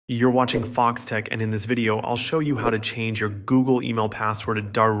You're watching Foxtecc, and in this video, I'll show you how to change your Google email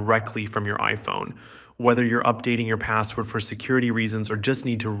password directly from your iPhone. Whether you're updating your password for security reasons or just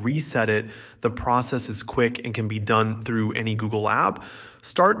need to reset it, the process is quick and can be done through any Google app.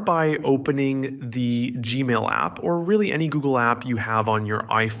 Start by opening the Gmail app, or really any Google app you have on your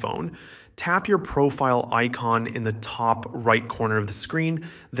iPhone. Tap your profile icon in the top right corner of the screen,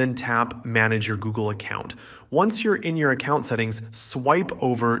 then tap Manage Your Google Account. Once you're in your account settings, swipe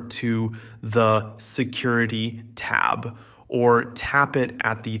over to the Security tab, or tap it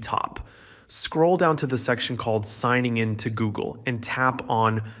at the top. Scroll down to the section called Signing In to Google and tap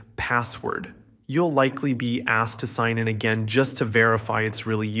on Password. You'll likely be asked to sign in again just to verify it's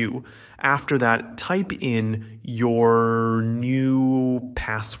really you. After that, type in your new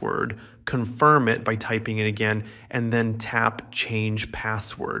password, confirm it by typing it again, and then tap Change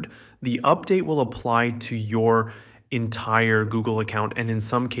Password. The update will apply to your entire Google account, and in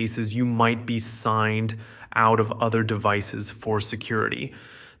some cases, you might be signed out of other devices for security.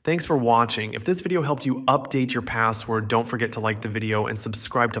 Thanks for watching. If this video helped you update your password, don't forget to like the video and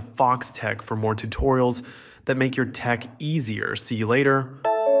subscribe to Foxtecc for more tutorials that make your tech easier. See you later.